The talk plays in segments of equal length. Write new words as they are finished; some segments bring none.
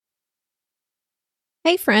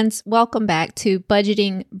Hey friends, welcome back to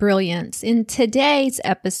Budgeting Brilliance. In today's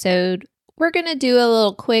episode, we're going to do a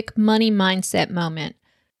little quick money mindset moment.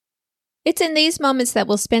 It's in these moments that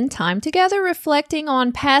we'll spend time together reflecting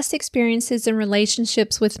on past experiences and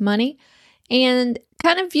relationships with money and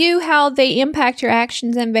kind of view how they impact your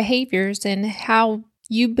actions and behaviors and how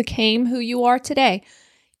you became who you are today.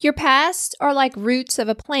 Your past are like roots of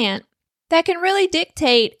a plant that can really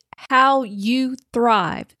dictate how you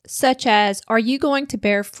thrive, such as, are you going to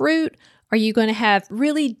bear fruit? Are you going to have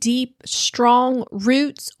really deep, strong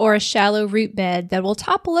roots or a shallow root bed that will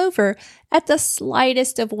topple over at the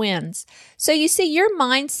slightest of winds? So you see, your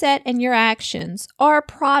mindset and your actions are a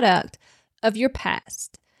product of your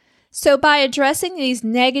past. So by addressing these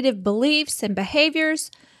negative beliefs and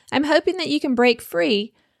behaviors, I'm hoping that you can break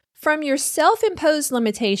free from your self-imposed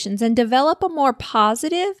limitations and develop a more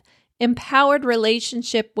positive, empowered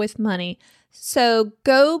relationship with money. So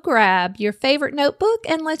go grab your favorite notebook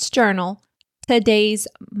and let's journal today's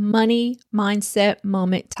money mindset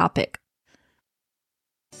moment topic.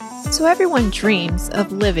 So everyone dreams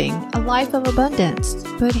of living a life of abundance,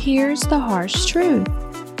 but here's the harsh truth.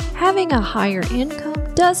 Having a higher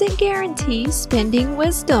income doesn't guarantee spending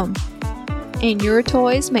wisdom, and your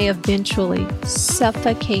toys may eventually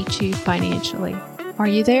suffocate you financially. Are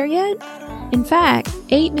you there yet? In fact,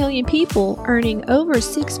 8 million people earning over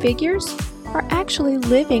 6 figures are actually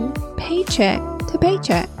living paycheck to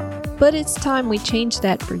paycheck. But it's time we change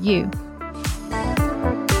that for you.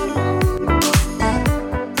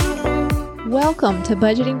 Welcome to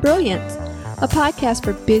Budgeting Brilliance, a podcast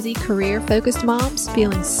for busy career-focused moms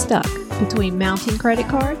feeling stuck between mounting credit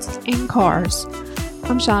cards and cars.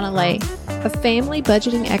 I'm Shauna Lay, a family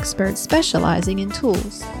budgeting expert specializing in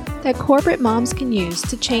tools that corporate moms can use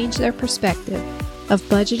to change their perspective of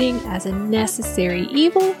budgeting as a necessary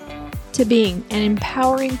evil to being an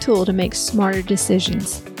empowering tool to make smarter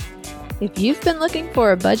decisions. If you've been looking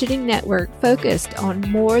for a budgeting network focused on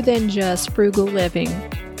more than just frugal living,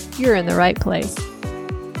 you're in the right place.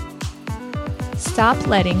 Stop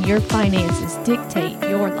letting your finances dictate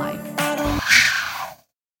your life.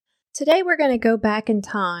 Today we're going to go back in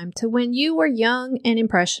time to when you were young and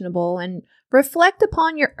impressionable and reflect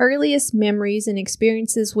upon your earliest memories and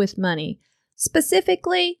experiences with money,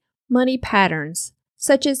 specifically money patterns,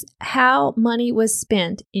 such as how money was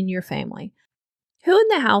spent in your family. Who in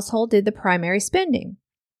the household did the primary spending?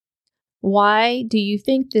 Why do you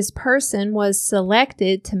think this person was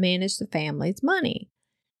selected to manage the family's money?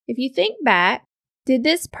 If you think back, did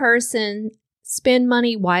this person spend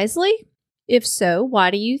money wisely? If so,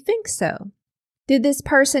 why do you think so? Did this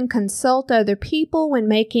person consult other people when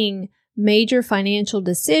making major financial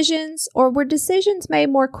decisions, or were decisions made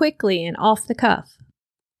more quickly and off the cuff?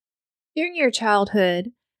 During your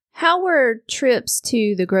childhood, how were trips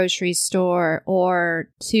to the grocery store or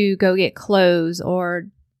to go get clothes or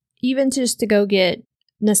even just to go get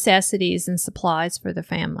necessities and supplies for the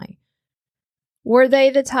family? Were they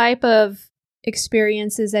the type of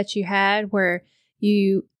experiences that you had where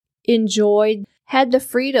you had the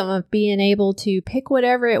freedom of being able to pick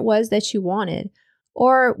whatever it was that you wanted?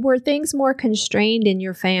 Or were things more constrained in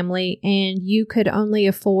your family and you could only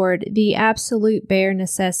afford the absolute bare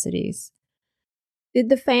necessities? Did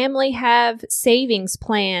the family have savings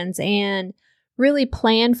plans and really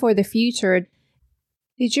plan for the future?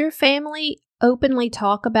 Did your family openly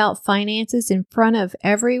talk about finances in front of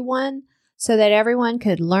everyone so that everyone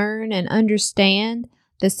could learn and understand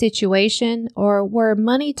the situation? Or were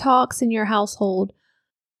money talks in your household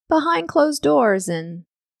behind closed doors and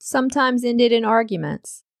sometimes ended in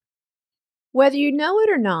arguments? Whether you know it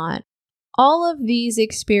or not, all of these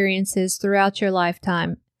experiences throughout your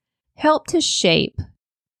lifetime help to shape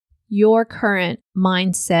your current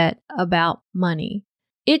mindset about money.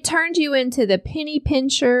 It turned you into the penny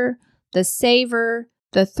pincher, the saver,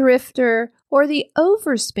 the thrifter, or the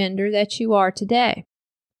overspender that you are today.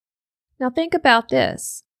 Now think about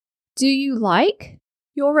this. Do you like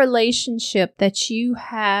your relationship that you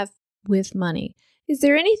have with money? Is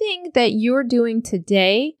there anything that you're doing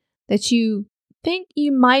today that you think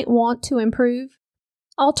you might want to improve?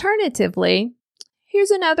 Alternatively,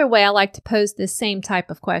 here's another way I like to pose this same type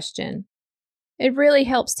of question. It really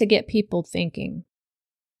helps to get people thinking.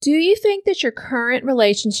 Do you think that your current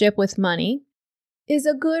relationship with money is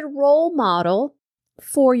a good role model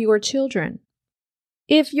for your children?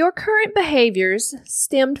 If your current behaviors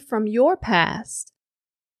stemmed from your past,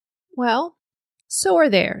 well, so are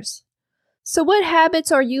theirs. So what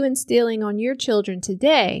habits are you instilling on your children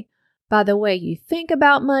today by the way you think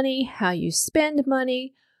about money, how you spend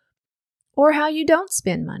money, or how you don't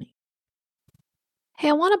spend money? Hey,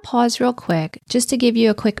 I want to pause real quick just to give you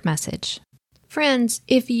a quick message. Friends,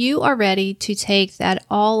 if you are ready to take that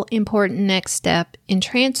all-important next step in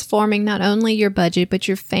transforming not only your budget, but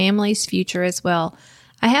your family's future as well,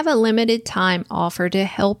 I have a limited time offer to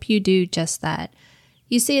help you do just that.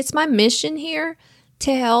 You see, it's my mission here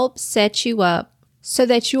to help set you up so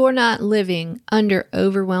that you're not living under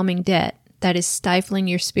overwhelming debt that is stifling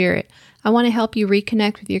your spirit. I want to help you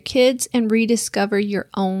reconnect with your kids and rediscover your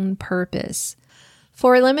own purpose.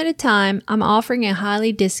 For a limited time, I'm offering a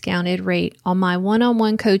highly discounted rate on my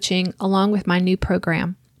one-on-one coaching along with my new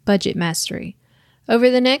program, Budget Mastery. Over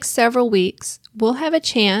the next several weeks, we'll have a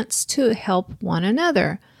chance to help one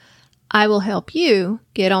another. I will help you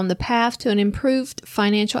get on the path to an improved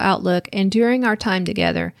financial outlook, and during our time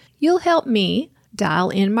together, you'll help me dial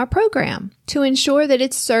in my program to ensure that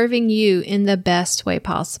it's serving you in the best way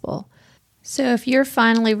possible. So if you're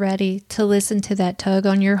finally ready to listen to that tug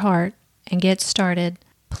on your heart and get started,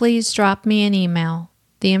 please drop me an email.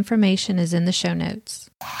 The information is in the show notes.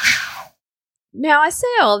 Now, I say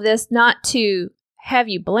all of this not to have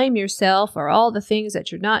you blame yourself or all the things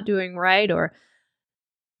that you're not doing right or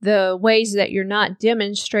the ways that you're not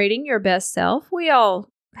demonstrating your best self. We all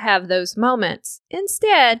have those moments.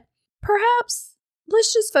 Instead, perhaps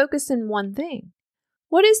let's just focus on one thing.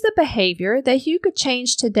 What is the behavior that you could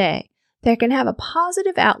change today that can have a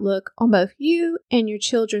positive outlook on both you and your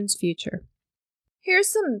children's future? Here's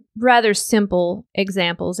some rather simple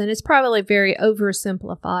examples, and it's probably very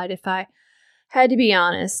oversimplified if I had to be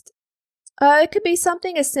honest. It could be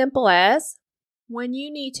something as simple as, when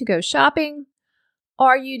you need to go shopping,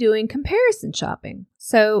 are you doing comparison shopping?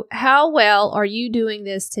 So how well are you doing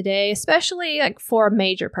this today, especially like for a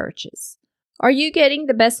major purchase? Are you getting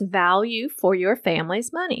the best value for your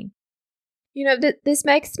family's money? You know, this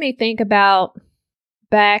makes me think about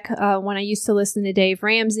back when I used to listen to Dave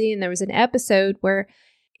Ramsey, and there was an episode where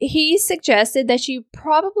he suggested that you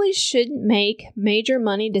probably shouldn't make major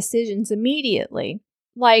money decisions immediately,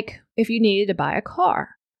 like if you needed to buy a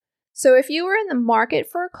car. So if you were in the market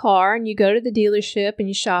for a car and you go to the dealership and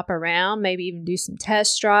you shop around, maybe even do some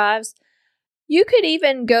test drives, you could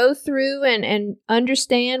even go through and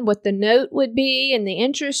understand what the note would be and the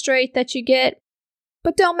interest rate that you get,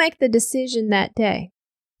 but don't make the decision that day.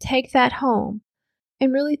 Take that home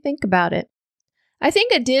and really think about it. I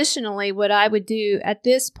think additionally, what I would do at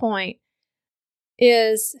this point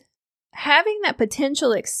is having that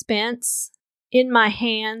potential expense in my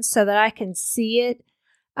hands so that I can see it.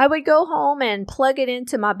 I would go home and plug it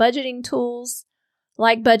into my budgeting tools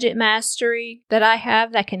like Budget Mastery that I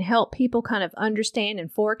have that can help people kind of understand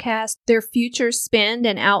and forecast their future spend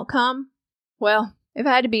and outcome. Well, if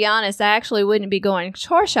I had to be honest, I actually wouldn't be going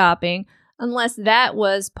car shopping unless that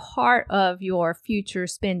was part of your future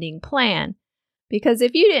spending plan. Because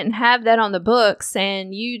if you didn't have that on the books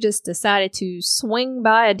and you just decided to swing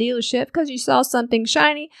by a dealership because you saw something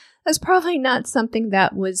shiny, that's probably not something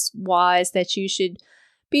that was wise that you should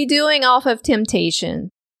be doing off of temptation.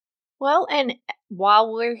 Well, and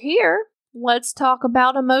while we're here, let's talk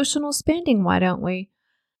about emotional spending, why don't we?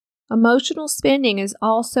 Emotional spending is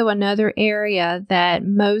also another area that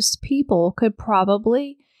most people could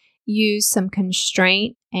probably use some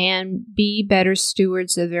constraint and be better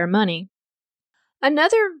stewards of their money.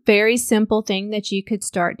 Another very simple thing that you could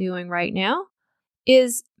start doing right now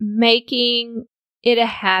is making it a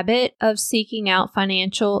habit of seeking out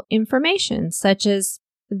financial information, such as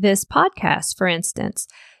this podcast, for instance.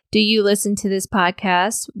 Do you listen to this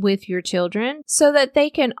podcast with your children so that they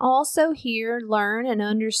can also hear, learn, and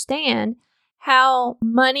understand how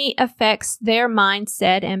money affects their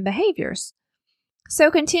mindset and behaviors?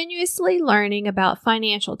 So continuously learning about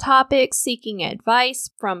financial topics, seeking advice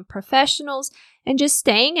from professionals, and just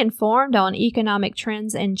staying informed on economic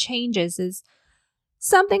trends and changes is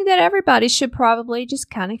something that everybody should probably just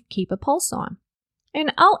kind of keep a pulse on.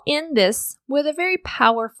 And I'll end this with a very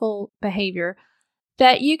powerful behavior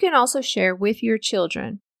that you can also share with your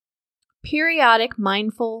children. Periodic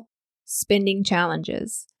mindful spending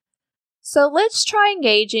challenges. So let's try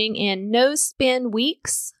engaging in no-spend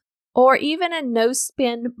weeks or even a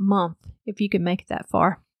no-spend month, if you can make it that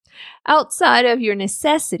far. Outside of your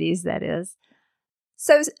necessities, that is.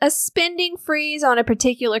 So a spending freeze on a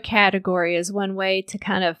particular category is one way to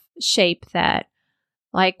kind of shape that.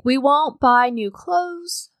 Like, we won't buy new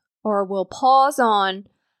clothes, or we'll pause on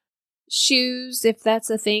shoes if that's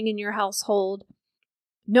a thing in your household.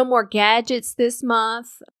 No more gadgets this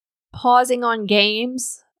month. Pausing on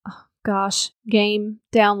games. Oh, gosh, game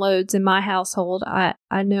downloads in my household.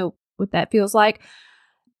 I know what that feels like.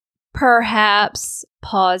 Perhaps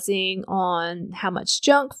pausing on how much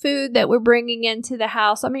junk food that we're bringing into the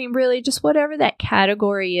house. I mean, really, just whatever that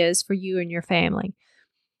category is for you and your family.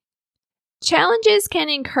 Challenges can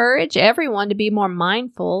encourage everyone to be more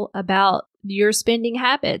mindful about your spending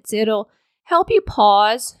habits. It'll help you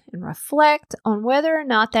pause and reflect on whether or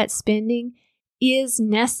not that spending is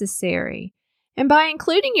necessary. And by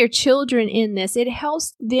including your children in this, it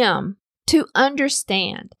helps them to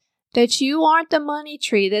understand that you aren't the money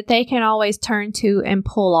tree that they can always turn to and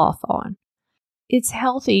pull off on. It's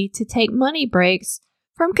healthy to take money breaks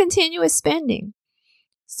from continuous spending.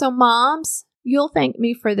 So moms, you'll thank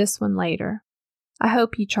me for this one later. I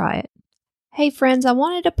hope you try it. Hey friends, I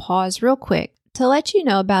wanted to pause real quick to let you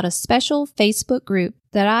know about a special Facebook group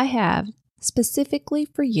that I have specifically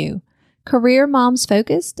for you. Career moms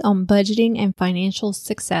focused on budgeting and financial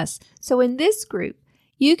success. So in this group,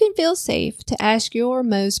 you can feel safe to ask your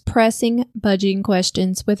most pressing budgeting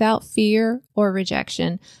questions without fear or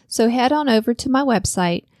rejection. So head on over to my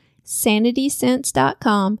website,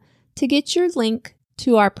 sanitysense.com, to get your link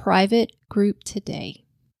to our private group today.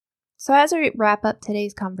 So as we wrap up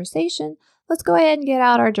today's conversation, let's go ahead and get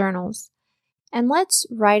out our journals. And let's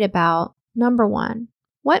write about, number 1,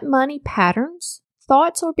 what money patterns,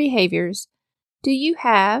 thoughts, or behaviors do you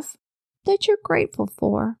have that you're grateful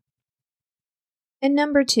for? And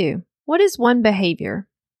number 2, what is one behavior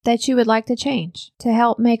that you would like to change to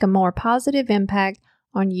help make a more positive impact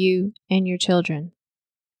on you and your children?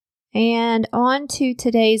 And on to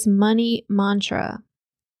today's money mantra.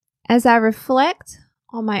 As I reflect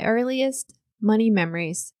on my earliest money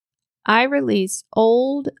memories, I release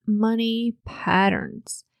old money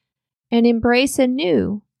patterns and embrace a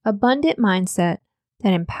new, abundant mindset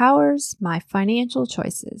that empowers my financial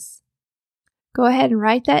choices. Go ahead and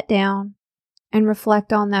write that down and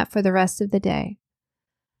reflect on that for the rest of the day.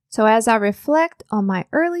 So as I reflect on my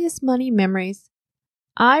earliest money memories,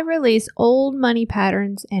 I release old money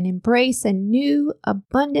patterns and embrace a new,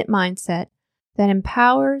 abundant mindset that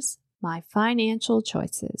empowers my financial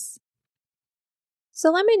choices. So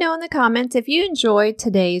let me know in the comments if you enjoyed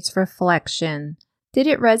today's reflection. Did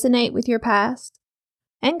it resonate with your past?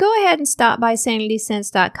 And go ahead and stop by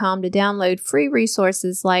sanitysense.com to download free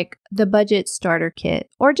resources like the Budget Starter Kit,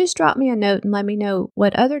 or just drop me a note and let me know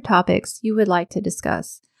what other topics you would like to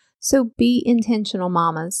discuss. So be intentional,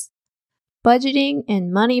 mamas. Budgeting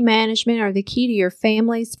and money management are the key to your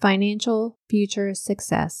family's financial future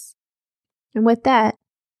success. And with that,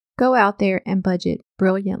 go out there and budget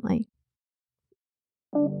brilliantly.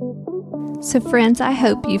 So friends, I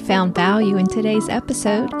hope you found value in today's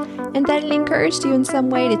episode and that it encouraged you in some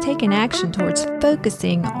way to take an action towards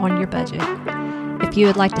focusing on your budget. If you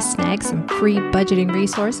would like to snag some free budgeting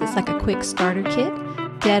resources like a quick starter kit,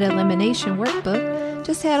 debt elimination workbook,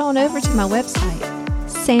 just head on over to my website,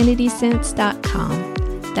 sanitysense.com.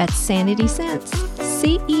 That's sanitysense,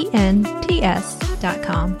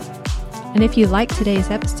 CENTS.com. And if you liked today's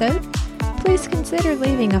episode, please consider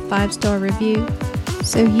leaving a 5-star review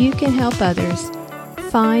so you can help others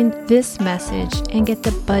find this message and get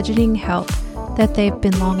the budgeting help that they've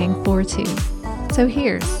been longing for too. So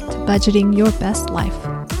here's to budgeting your best life.